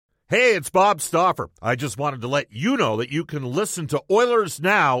Hey, it's Bob Stauffer. I just wanted to let you know that you can listen to Oilers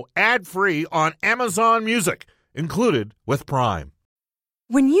Now ad-free on Amazon Music, included with Prime.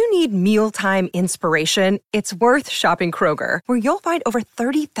 When you need mealtime inspiration, it's worth shopping Kroger, where you'll find over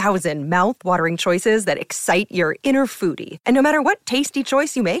 30,000 mouth-watering choices that excite your inner foodie. And no matter what tasty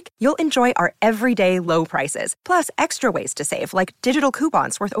choice you make, you'll enjoy our everyday low prices, plus extra ways to save, like digital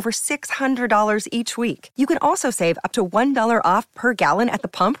coupons worth over $600 each week. You can also save up to $1 off per gallon at the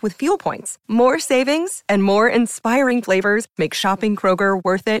pump with fuel points. More savings and more inspiring flavors make shopping Kroger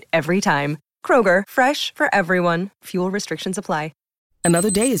worth it every time. Kroger, fresh for everyone. Fuel restrictions apply.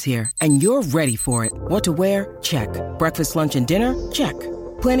 Another day is here, and you're ready for it. What to wear? Check. Breakfast, lunch, and dinner? Check.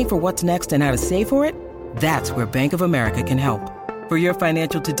 Planning for what's next and how to save for it? That's where Bank of America can help. For your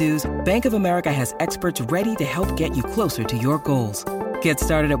financial to-dos, Bank of America has experts ready to help get you closer to your goals. Get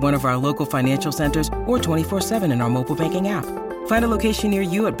started at one of our local financial centers or 24/7 in our mobile banking app. Find a location near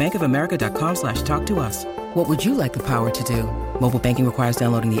you at bankofamerica.com/talktous. What would you like the power to do? Mobile banking requires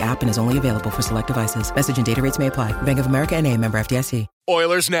downloading the app and is only available for select devices. Message and data rates may apply. Bank of America N.A., member FDIC.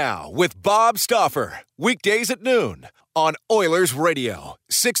 Oilers Now with Bob Stauffer. Weekdays at noon on Oilers Radio,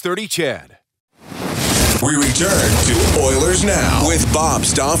 630 CHED. We return to Oilers Now with Bob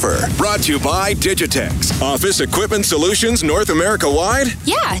Stauffer. Brought to you by Digitex. Office Equipment Solutions North America wide?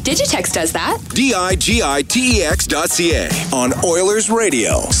 Yeah, Digitex does that. digitex.ca on Oilers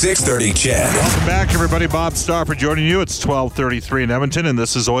Radio, 630 CHED. Welcome back, everybody. Bob Stauffer joining you. It's 12:33 in Edmonton, and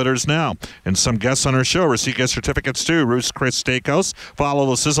this is Oilers Now. And some guests on our show receive guest certificates to Ruth's Chris Steakhouse. Follow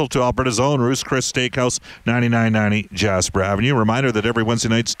the sizzle to Alberta's own Ruth's Chris Steakhouse, 9990 Jasper Avenue. Reminder that every Wednesday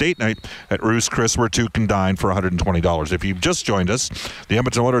night's date night at Ruth's Chris, where two can dine for $120. If you've just joined us, the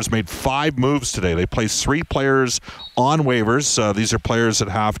Edmonton Oilers made 5 moves today. They placed 3 players on waivers. These are players that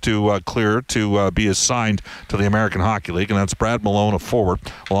have to clear to be assigned to the American Hockey League, and that's Brad Malone, a forward,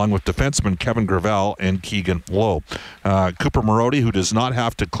 along with defenseman Kevin Gravel and Keegan Lowe. Cooper Marody, who does not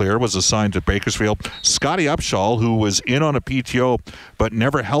have to clear, was assigned to Bakersfield. Scotty Upshall, who was in on a PTO but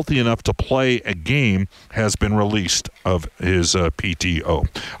never healthy enough to play a game, has been released of his PTO.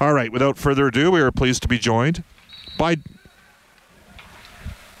 All right, without further ado, we are pleased to be joined by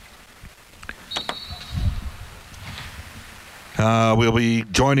we'll be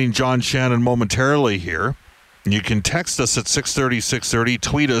joining John Shannon momentarily here. You can text us at 630,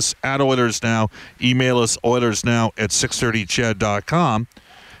 tweet us at Oilers Now, email us oilersnow@630ched.com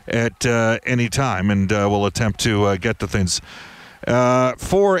at any time, and we'll attempt to get to things.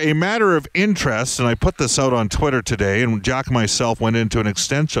 For a matter of interest, and I put this out on Twitter today, and Jack and myself went into an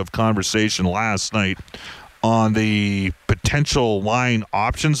extensive conversation last night on the potential line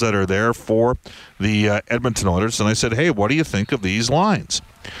options that are there for the Edmonton Oilers. And I said, hey, what do you think of these lines?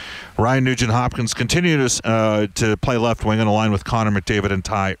 Ryan Nugent-Hopkins continues to play left wing on a line with Connor McDavid and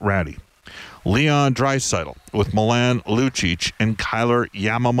Ty Rattie. Leon Draisaitl with Milan Lucic and Kyler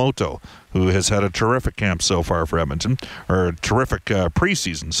Yamamoto, who has had a terrific camp so far for Edmonton, or a terrific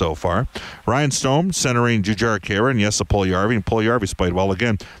preseason so far. Ryan Stone centering Jujhar Khaira and Jesse Puljujarvi, and Puljujarvi's played well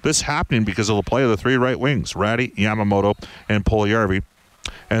again. This happening because of the play of the 3 right wings, Rattie, Yamamoto, and Puljujarvi.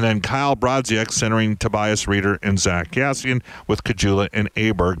 And then Kyle Brodziak centering Tobias Rieder and Zach Kassian, with Kajula and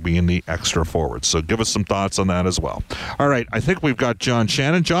Aberg being the extra forwards. So give us some thoughts on that as well. All right, I think we've got John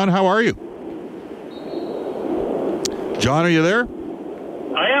Shannon. John, how are you? John, are you there?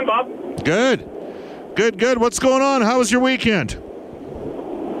 I am, Bob. Good. What's going on? How was your weekend?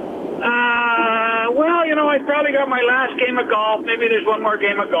 Well, you know, I probably got my last game of golf. Maybe there's one more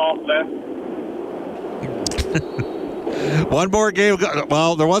game of golf left. One more game.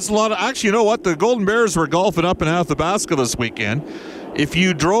 Well, there was a lot of... Actually, you know what? The Golden Bears were golfing up in Athabasca this weekend. If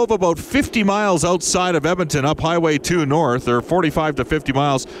you drove about 50 miles outside of Edmonton up Highway 2 north, or 45 to 50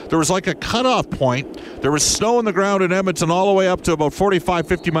 miles, there was like a cutoff point. There was snow on the ground in Edmonton all the way up to about 45,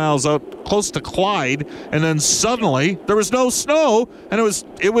 50 miles out, close to Clyde, and then suddenly there was no snow, and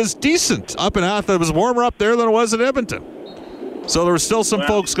it was decent up in Athabasca. It was warmer up there than it was in Edmonton. So there were still some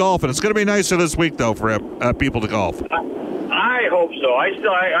folks golfing. It's going to be nicer this week, though, for people to golf. I hope so. I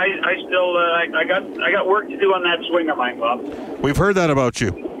got work to do on that swing of mine, Bob. We've heard that about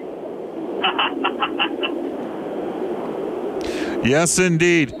you. Yes,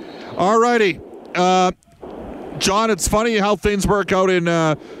 indeed. All righty. John, it's funny how things work out in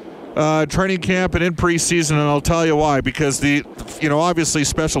training camp and in preseason, and I'll tell you why. Because obviously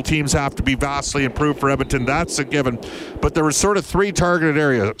special teams have to be vastly improved for Edmonton. That's a given. But there were sort of three targeted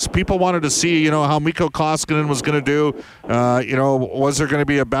areas. People wanted to see, how Mikko Koskinen was going to do. Was there going to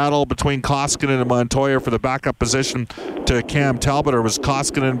be a battle between Koskinen and Montoya for the backup position to Cam Talbot, or was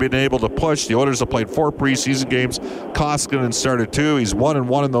Koskinen being able to push? The Oilers have played 4 preseason games. Koskinen started 2. He's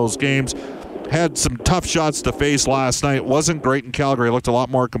 1-1 in those games. Had some tough shots to face last night. Wasn't great in Calgary. Looked a lot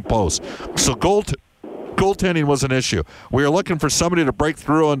more composed. So goaltending was an issue. We were looking for somebody to break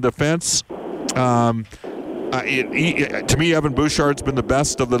through on defense. To me, Evan Bouchard's been the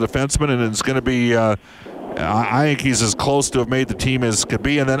best of the defensemen, and it's going to be I think he's as close to have made the team as could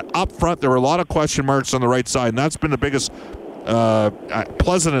be. And then up front, there were a lot of question marks on the right side, and that's been the biggest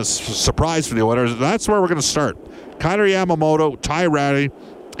pleasantest surprise for the Oilers. That's where we're going to start. Kailer Yamamoto, Ty Rattie,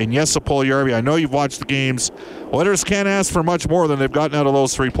 and Jesse Puljujärvi. I know you've watched the games. Oilers can't ask for much more than they've gotten out of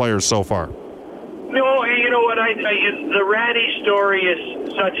those 3 players so far. No, you know what? The Rattie story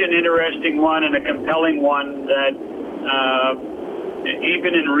is such an interesting one and a compelling one that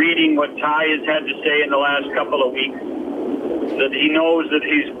even in reading what Ty has had to say in the last couple of weeks, that he knows that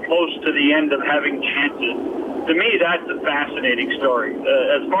he's close to the end of having chances. To me, that's a fascinating story.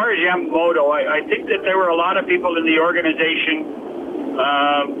 As far as Yamamoto, I think that there were a lot of people in the organization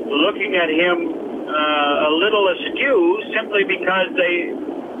looking at him a little askew simply because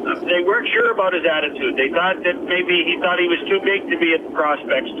they weren't sure about his attitude. They thought that maybe he thought he was too big to be at the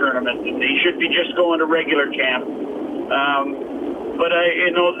Prospects tournament and he should be just going to regular camp. But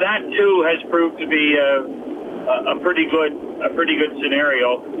that too has proved to be a pretty good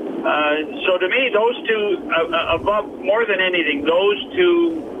scenario. So to me, those two, above more than anything, those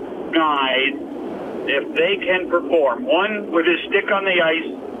two guys, if they can perform, one with his stick on the ice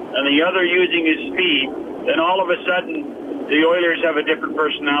and the other using his speed, then all of a sudden the Oilers have a different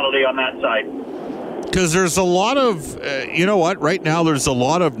personality on that side. Because there's a lot of, right now there's a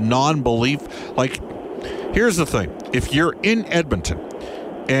lot of non-belief. Like, here's the thing. If you're in Edmonton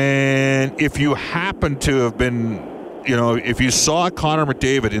and if you happen to have been, if you saw Connor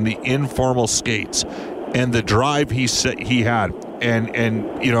McDavid in the informal skates and the drive he had and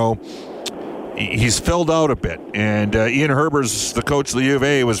he's filled out a bit. And Ian Herbers, the coach of the U of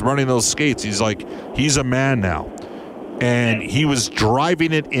A, was running those skates. He's like, he's a man now. And he was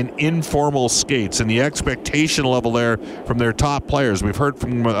driving it in informal skates, and the expectation level there from their top players. We've heard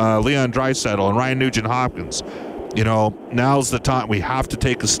from Leon Draisaitl and Ryan Nugent-Hopkins. Now's the time. We have to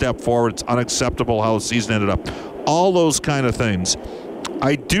take a step forward. It's unacceptable how the season ended up. All those kind of things.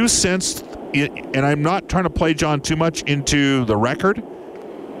 I do sense, and I'm not trying to play John too much into the record,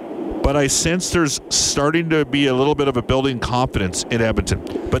 but I sense there's starting to be a little bit of a building confidence in Edmonton.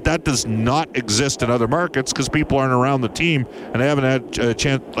 But that does not exist in other markets because people aren't around the team and they haven't had a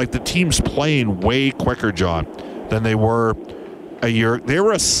chance. Like, the team's playing way quicker, John, than they were a year. They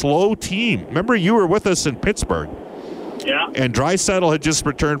were a slow team. Remember, you were with us in Pittsburgh. Yeah. And Draisaitl had just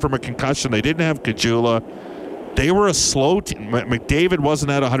returned from a concussion. They didn't have Caggiula. They were a slow team. McDavid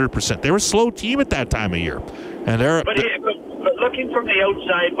wasn't at 100%. They were a slow team at that time of year. And But looking from the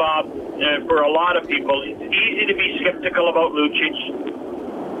outside, Bob, for a lot of people, it's easy to be skeptical about Lucic.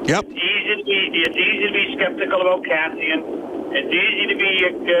 Yep. It's easy to be skeptical about Kassian. It's easy to be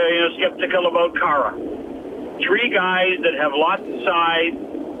skeptical about Kara. 3 guys that have lots of size.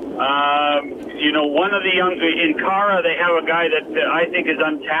 One of the young in Kara, they have a guy that I think is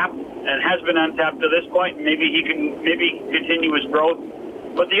untapped and has been untapped to this point. Maybe he can continue his growth.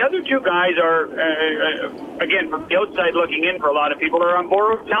 But the other 2 guys are, again, from the outside looking in for a lot of people, are on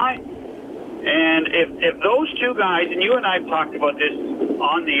borrowed time. And if those 2 guys, and you and I have talked about this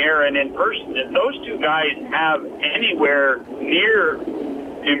on the air and in person, if those 2 guys have anywhere near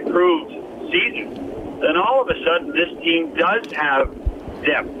improved seasons, then all of a sudden this team does have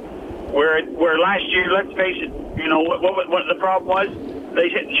depth. Where last year, let's face it, what the problem was? They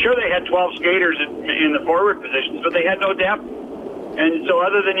had 12 skaters in the forward positions, but they had no depth. And so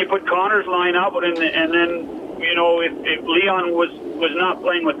other than you put Connor's line up, and then, if Leon was not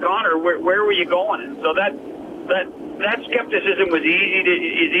playing with Connor, where were you going? And so that skepticism is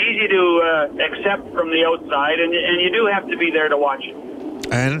easy to accept from the outside, and you do have to be there to watch it.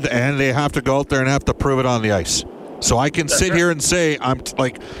 And they have to go out there and have to prove it on the ice. So I can sit here and say,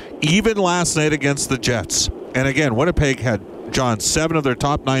 even last night against the Jets, and again, Winnipeg had, John, 7 of their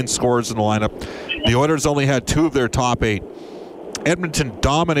top 9 scorers in the lineup. The Oilers only had 2 of their top 8. Edmonton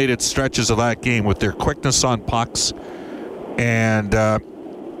dominated stretches of that game with their quickness on pucks. And,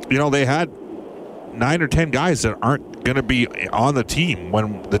 they had 9 or 10 guys that aren't going to be on the team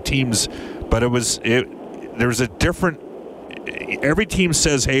when the team's... But there's a different every team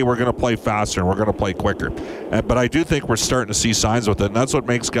says, hey, we're going to play faster and we're going to play quicker. But I do think we're starting to see signs with it, and that's what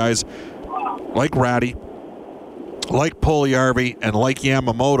makes guys like Ratty, like Puljujarvi, and like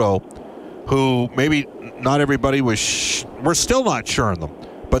Yamamoto, who maybe not everybody was we're still not sure on them,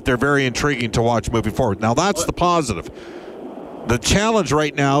 but they're very intriguing to watch moving forward. Now, that's the positive. The challenge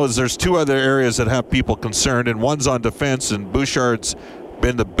right now is there's two other areas that have people concerned, and one's on defense, and Bouchard's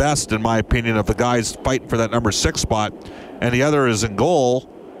been the best, in my opinion, of the guys fighting for that number 6 spot, and the other is in goal,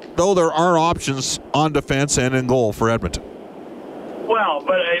 though there are options on defense and in goal for Edmonton. Well,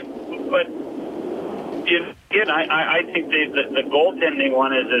 but again, I think the goaltending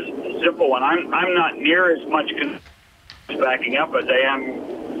one is a simple one. I'm not near as much backing up as I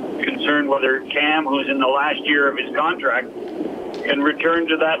am concerned whether Cam, who's in the last year of his contract, can return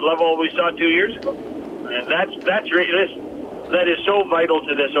to that level we saw 2 years ago. And that is so vital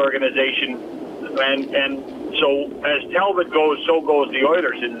to this organization, and so as Talbot goes, so goes the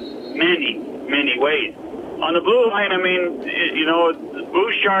Oilers in many ways. On the blue line, I mean,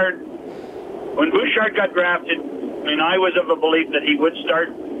 Bouchard. When Bouchard got drafted, I was of the belief that he would start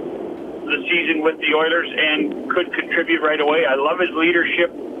the season with the Oilers and could contribute right away. I love his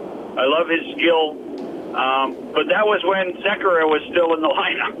leadership. I love his skill. But that was when Sekera was still in the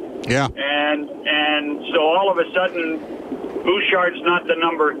lineup. Yeah. And so all of a sudden, Bouchard's not the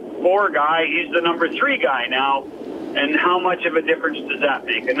number 4 guy. He's the number 3 guy now. And how much of a difference does that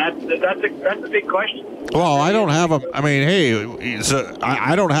make? And that's a big question. Well, I don't have him. I mean, hey,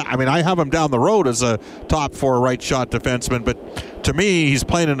 I have him down the road as a top 4 right shot defenseman. But to me, he's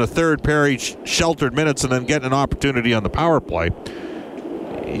playing in the third pair, each sheltered minutes, and then getting an opportunity on the power play.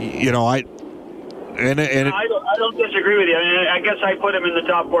 I don't disagree with you. I guess I put him in the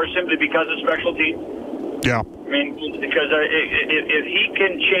top 4 simply because of specialty. Yeah. Because if he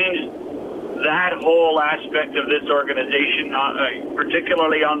can change that whole aspect of this organization,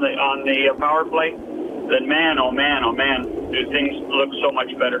 particularly on the power play, then man, oh man, do things look so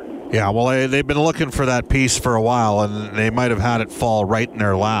much better. Yeah, well, they've been looking for that piece for a while, and they might have had it fall right in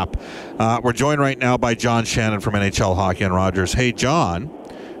their lap. We're joined right now by John Shannon from NHL Hockey and Rogers. Hey, John,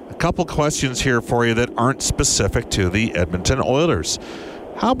 a couple questions here for you that aren't specific to the Edmonton Oilers.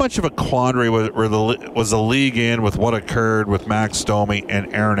 How much of a quandary was the league in with what occurred with Max Domi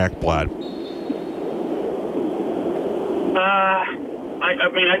and Aaron Ekblad?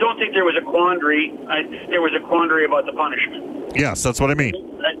 I don't think there was a quandary. I think there was a quandary about the punishment. Yes, that's what I mean.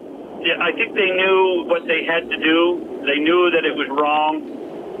 I think they knew what they had to do. They knew that it was wrong.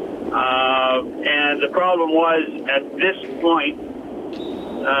 And the problem was, at this point,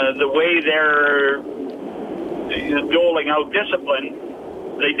 the way they're doling out discipline,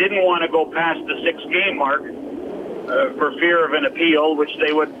 they didn't want to go past the 6-game mark for fear of an appeal, which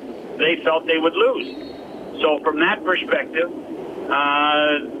they felt they would lose. So from that perspective,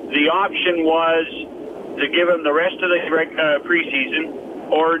 the option was to give him the rest of the preseason,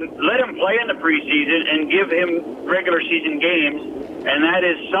 or let him play in the preseason and give him regular season games, and that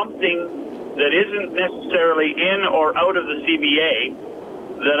is something that isn't necessarily in or out of the CBA,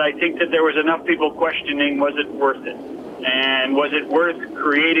 that I think that there was enough people questioning, was it worth it? And was it worth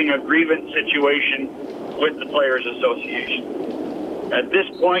creating a grievance situation with the Players Association? At this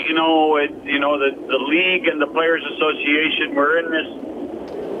point, the league and the Players Association were in this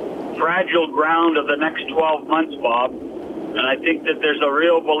fragile ground of the next 12 months, Bob. And I think that there's a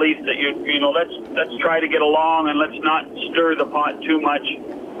real belief that let's try to get along and let's not stir the pot too much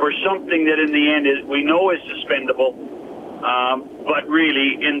for something that in the end we know is suspendable. But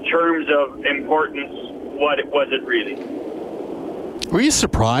really, in terms of importance, what was it really? Were you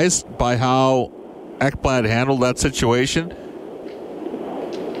surprised by how Ekblad handled that situation?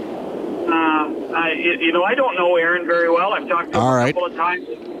 I don't know Aaron very well. I've talked to him a couple of times.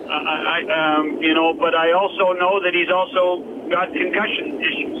 But I also know that he's also got concussion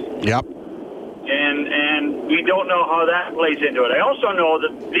issues. Yep. And we don't know how that plays into it. I also know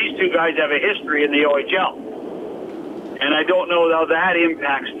that these two guys have a history in the OHL. And I don't know how that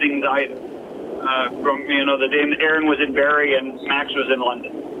impacts things either. From the day Aaron was in Barrie and Max was in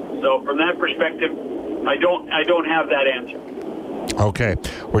London. So from that perspective, I don't have that answer. Okay.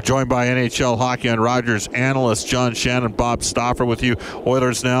 We're joined by NHL Hockey and Rogers analyst John Shannon, Bob Stauffer with you.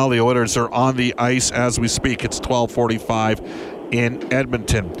 Oilers now. The Oilers are on the ice as we speak. It's 12:45 in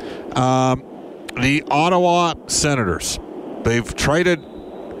Edmonton. The Ottawa Senators, they've traded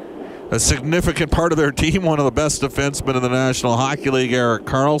a significant part of their team, one of the best defensemen in the National Hockey League, Erik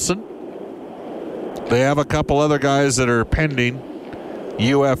Karlsson. They have a couple other guys that are pending,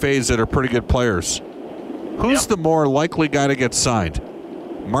 UFAs that are pretty good players. Who's the more likely guy to get signed,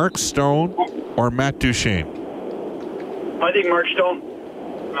 Mark Stone or Matt Duchene? I think Mark Stone.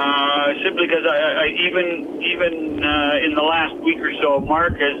 Simply because I even in the last week or so,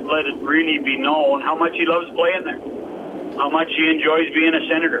 Mark has let it really be known how much he loves playing there, how much he enjoys being a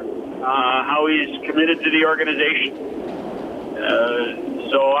Senator, how he's committed to the organization.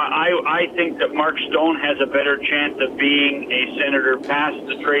 So I think that Mark Stone has a better chance of being a Senator past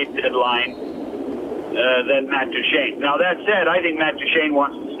the trade deadline than Matt Duchene. Now, that said, I think Matt Duchene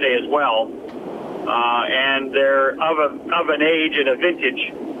wants to stay as well. And they're of an age and a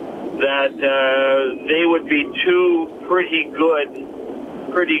vintage that they would be two pretty good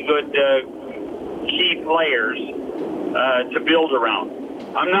key players to build around.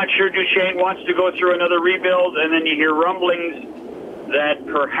 I'm not sure Duchene wants to go through another rebuild, and then you hear rumblings that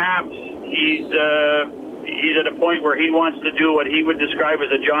perhaps he's at a point where he wants to do what he would describe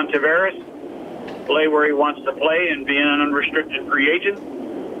as a John Tavares, play where he wants to play and be an unrestricted free agent.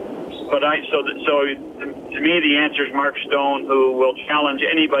 But to me, the answer is Mark Stone, who will challenge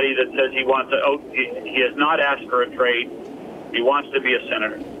anybody that says he wants to. He has not asked for a trade. He wants to be a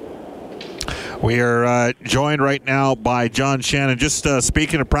Senator. We are joined right now by John Shannon. Just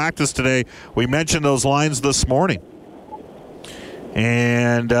speaking of practice today, we mentioned those lines this morning.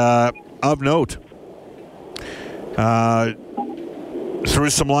 And of note, threw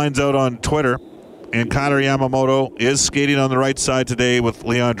some lines out on Twitter. And Kailer Yamamoto is skating on the right side today with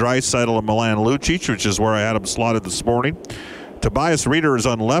Leon Draisaitl and Milan Lucic, which is where I had him slotted this morning. Tobias Rieder is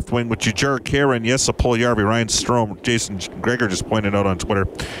on the left wing with Jujhar Khaira and Jesse Puljujärvi. Ryan Strome, Jason Gregor just pointed out on Twitter,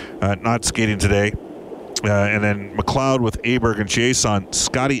 not skating today. And then McLeod with Aberg and Chiasson.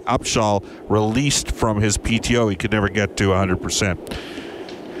 Scotty Upshall released from his PTO. He could never get to 100%.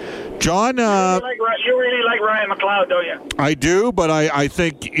 John, you really like Ryan McLeod, don't you? I do, but I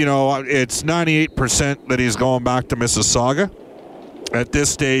think, it's 98% that he's going back to Mississauga. At this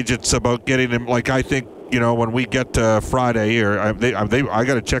stage, it's about getting him, I think, when we get to Friday, I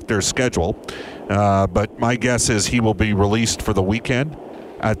got to check their schedule, but my guess is he will be released for the weekend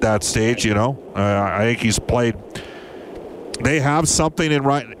at that stage, I think he's played. They have something in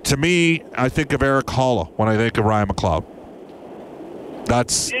Ryan. To me, I think of Eric Holla when I think of Ryan McLeod.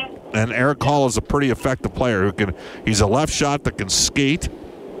 And Eric Hall is a pretty effective player he's a left shot that can skate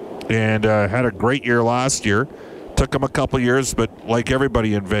and had a great year last year. Took him a couple years, but like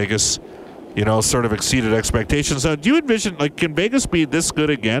everybody in Vegas, sort of exceeded expectations. Do you envision, can Vegas be this good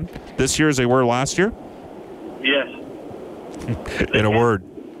again this year as they were last year? Yes. In a word,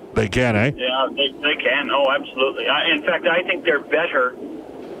 they can, eh? Yeah, they can. Oh, absolutely. In fact, I think they're better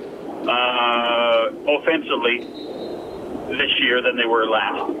offensively this year than they were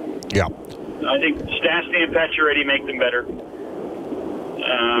last. Yeah. I think Stastny and Pacioretty make them better.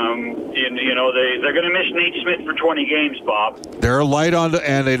 They're going to miss Nate Smith for 20 games, Bob. They're light on,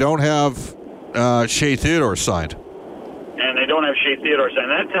 and they don't have Shea Theodore signed. And they don't have Shea Theodore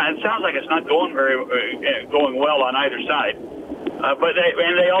signed. It sounds like it's not going going well on either side. But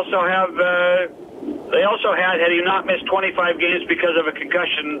they also have. They also had he not missed 25 games because of a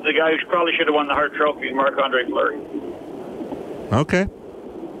concussion, the guy who probably should have won the Hart Trophy, Marc-Andre Fleury. Okay.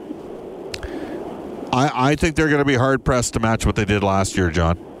 I think they're going to be hard-pressed to match what they did last year,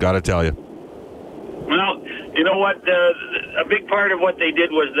 John. Got to tell you. Well, you know what? A big part of what they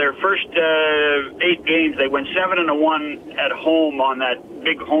did was their first 8 games, they went 7-1 at home on that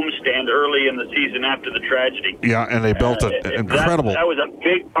big homestand early in the season after the tragedy. Yeah, and they built an incredible. That was a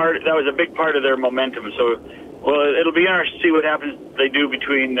big part. That was a big part of their momentum. So, it'll be interesting to see what happens they do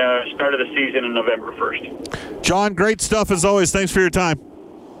between start of the season and November 1st. John, great stuff as always. Thanks for your time.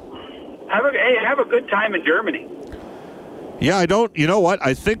 Have a good time in Germany. Yeah, I don't. You know what?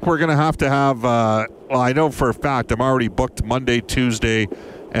 I think we're going to have. I know for a fact I'm already booked Monday, Tuesday,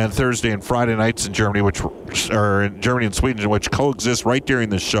 and Thursday and Friday nights in Germany, which are in Germany and Sweden, which coexist right during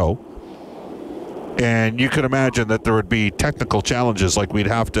the show. And you could imagine that there would be technical challenges, like we'd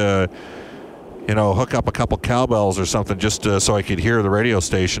have to, hook up a couple cowbells or something just so I could hear the radio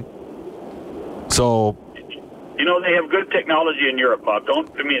station. So. They have good technology in Europe, Bob.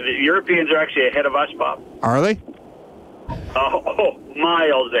 The Europeans are actually ahead of us, Bob. Are they?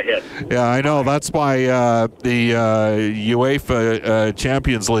 Miles ahead. Yeah, I know. That's why the UEFA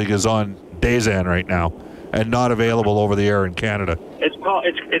Champions League is on DAZN right now and not available over the air in Canada. It's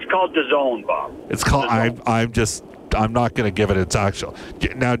called DAZN, Bob. It's called. I'm not going to give it its actual.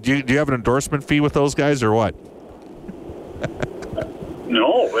 Now, do you have an endorsement fee with those guys or what?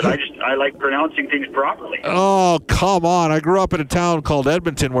 No, but I like pronouncing things properly. Oh, come on. I grew up in a town called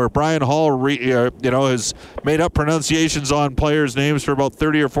Edmonton where Brian Hall, has made up pronunciations on players' names for about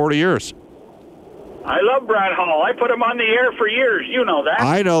 30 or 40 years. I love Brian Hall. I put him on the air for years. You know that.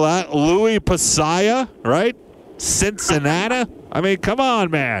 I know that. Louis Pasaya, right? Cincinnati? I mean, come on,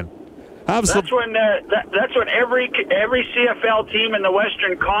 man. That's when every CFL team in the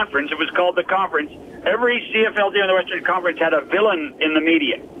Western Conference, it was called the Conference, every CFL team in the Western Conference had a villain in the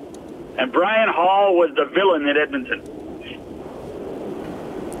media. And Brian Hall was the villain at Edmonton.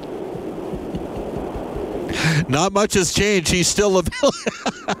 Not much has changed. He's still a villain.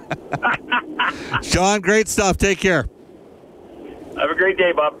 Sean, great stuff. Take care. Have a great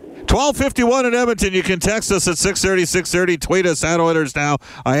day, Bob. 12:51 in Edmonton. You can text us at 630. Tweet us at Oilers Now.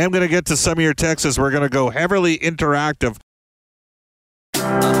 I am going to get to some of your texts. We're going to go heavily interactive.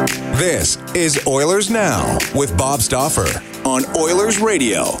 This is Oilers Now with Bob Stauffer on Oilers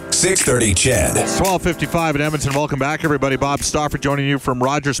Radio, 630 CHED. 12:55 in Edmonton. Welcome back, everybody. Bob Stauffer joining you from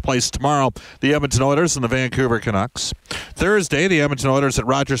Rogers Place tomorrow. The Edmonton Oilers and the Vancouver Canucks. Thursday, the Edmonton Oilers at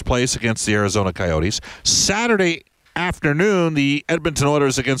Rogers Place against the Arizona Coyotes. Saturday afternoon, the Edmonton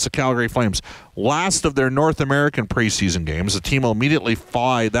Oilers against the Calgary Flames. Last of their North American preseason games. The team will immediately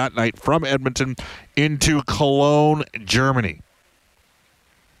fly that night from Edmonton into Cologne, Germany.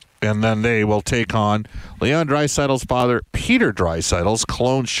 And then they will take on Leon Draisaitl's father, Peter Draisaitl's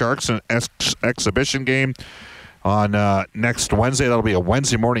Cologne Sharks, an exhibition game on next Wednesday. That'll be a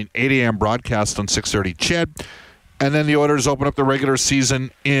Wednesday morning, 8 a.m. broadcast on 630 CHED. And then the Oilers open up the regular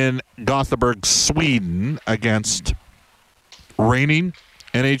season in Gothenburg, Sweden, against reigning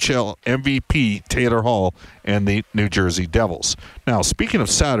NHL MVP Taylor Hall and the New Jersey Devils. Now, speaking of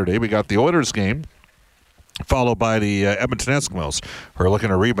Saturday, we got the Oilers game, followed by the Edmonton Eskimos, who are looking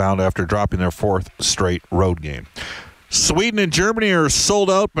to rebound after dropping their fourth straight road game. Sweden and Germany are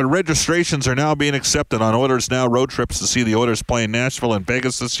sold out, but registrations are now being accepted on Oilers Now road trips to see the Oilers play in Nashville and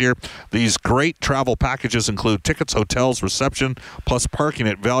Vegas this year. These great travel packages include tickets, hotels, reception, plus parking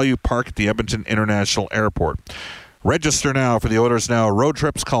at Value Park at the Edmonton International Airport. Register now for the Oilers Now road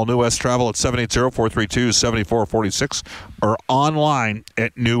trips. Call New West Travel at 780-432-7446 or online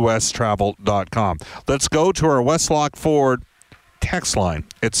at newwesttravel.com. Let's go to our Westlock Ford text line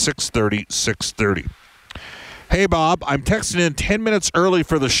at 630-630. Hey, Bob, I'm texting in 10 minutes early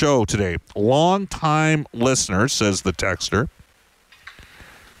for the show today. Long-time listener, says the texter.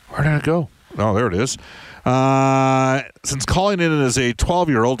 Where did it go? Oh, there it is. Since calling in as a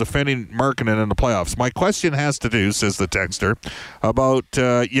 12-year-old defending Markkanen in the playoffs. My question has to do, says the texter, about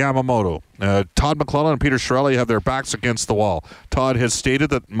Yamamoto. Todd McClellan and Peter Chiarelli have their backs against the wall. Todd has stated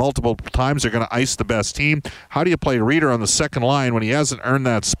that multiple times they're going to ice the best team. How do you play Reeder on the second line when he hasn't earned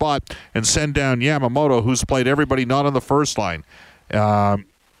that spot and send down Yamamoto, who's played everybody not on the first line?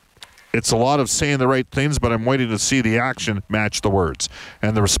 It's a lot of saying the right things, but I'm waiting to see the action match the words.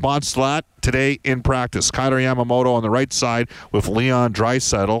 And the response to that today in practice. Kailer Yamamoto on the right side with Leon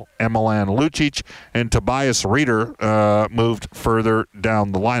Draisaitl, Milan Lucic, and Tobias Reeder moved further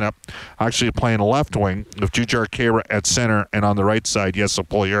down the lineup. Actually playing left wing with Jujhar Khaira at center, and on the right side, Jesse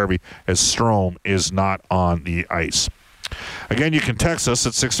Puljujarvi, as Strome is not on the ice. Again, you can text us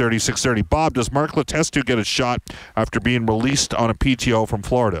at 630-630. Bob, does Mark Letestu get a shot after being released on a PTO from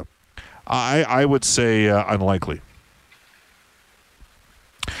Florida? I would say unlikely.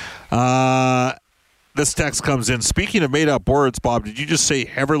 This text comes in. Speaking of made-up words, Bob, did you just say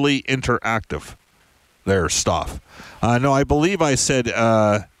heavily interactive? There, stuff. No, I believe I said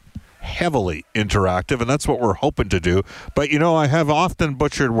heavily interactive, and that's what we're hoping to do. But, you know, I have often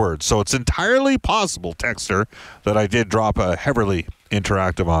butchered words, so it's entirely possible, texter, that I did drop a heavily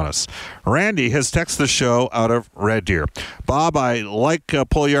interactive on us. Randy has texted the show out of Red Deer. Bob, I like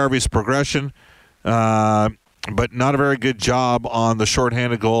Puljujarvi's progression, but not a very good job on the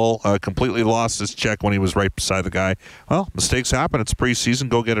shorthanded goal. Completely lost his check when he was right beside the guy. Well, mistakes happen. It's preseason.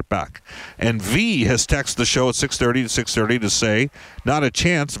 Go get it back. And V has texted the show at 630 to say, not a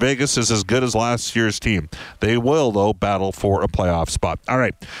chance. Vegas is as good as last year's team. They will, though, battle for a playoff spot. All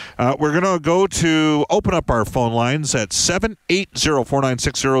right. We're going to go to open up our phone lines at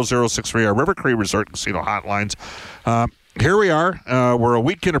 780-496-0063, our River Cree Resort Casino hotlines. Here we are. We're a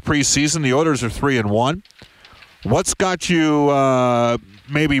week into preseason. The Oilers are 3-1. What's got you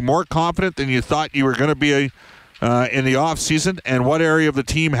maybe more confident than you thought you were going to be in the offseason, and what area of the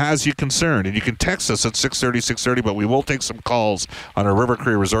team has you concerned? And you can text us at 630-630, but we will take some calls on our River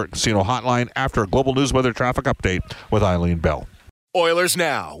Cree Resort Casino hotline after a Global News Weather Traffic Update with Eileen Bell. Oilers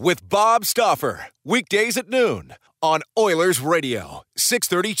Now with Bob Stauffer. Weekdays at noon on Oilers Radio,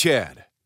 630 CHED.